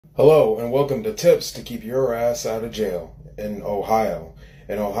Hello and welcome to Tips to Keep Your Ass Out of Jail in Ohio.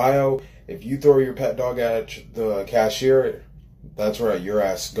 In Ohio, if you throw your pet dog at the cashier, that's right, your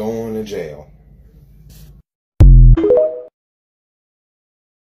ass going to jail.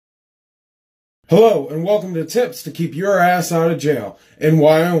 Hello and welcome to Tips to Keep Your Ass Out of Jail in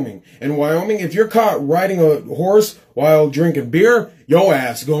Wyoming. In Wyoming, if you're caught riding a horse while drinking beer, your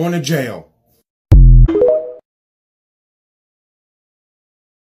ass going to jail.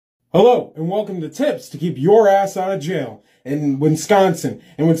 Hello, and welcome to Tips to Keep Your Ass Out of Jail in Wisconsin.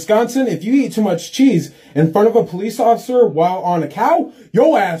 In Wisconsin, if you eat too much cheese in front of a police officer while on a cow,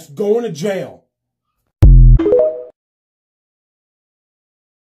 your ass going to jail.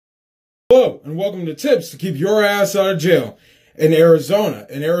 Hello, and welcome to Tips to Keep Your Ass Out of Jail in Arizona.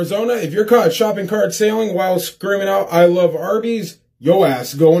 In Arizona, if you're caught shopping cart sailing while screaming out, "I love Arby's," your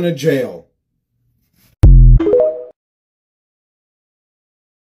ass going to jail.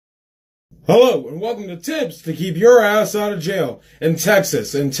 Hello, and welcome to Tips to Keep Your Ass Out of Jail in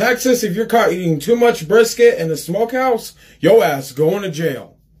Texas. In Texas, if you're caught eating too much brisket in a smokehouse, your ass going to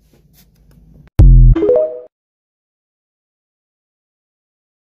jail.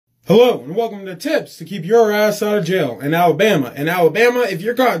 Hello, and welcome to Tips to Keep Your Ass Out of Jail in Alabama. In Alabama, if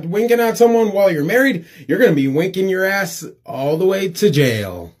you're caught winking at someone while you're married, you're going to be winking your ass all the way to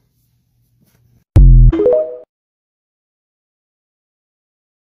jail.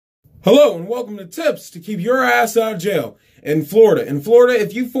 Hello, and welcome to Tips to Keep Your Ass Out of Jail in Florida. In Florida,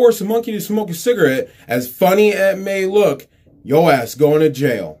 if you force a monkey to smoke a cigarette, as funny as it may look, your ass going to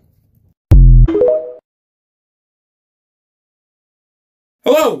jail.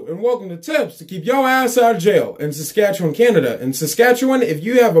 Hello, and welcome to Tips to Keep Your Ass Out of Jail in Saskatchewan, Canada. In Saskatchewan, if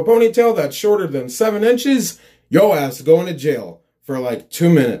you have a ponytail that's shorter than 7 inches, your ass going to jail for like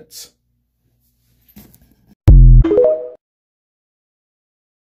 2 minutes.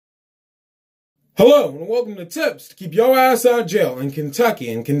 Hello, and welcome to Tips to Keep Your Ass Out of Jail in Kentucky.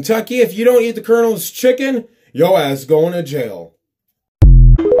 In Kentucky, if you don't eat the Colonel's chicken, your ass going to jail.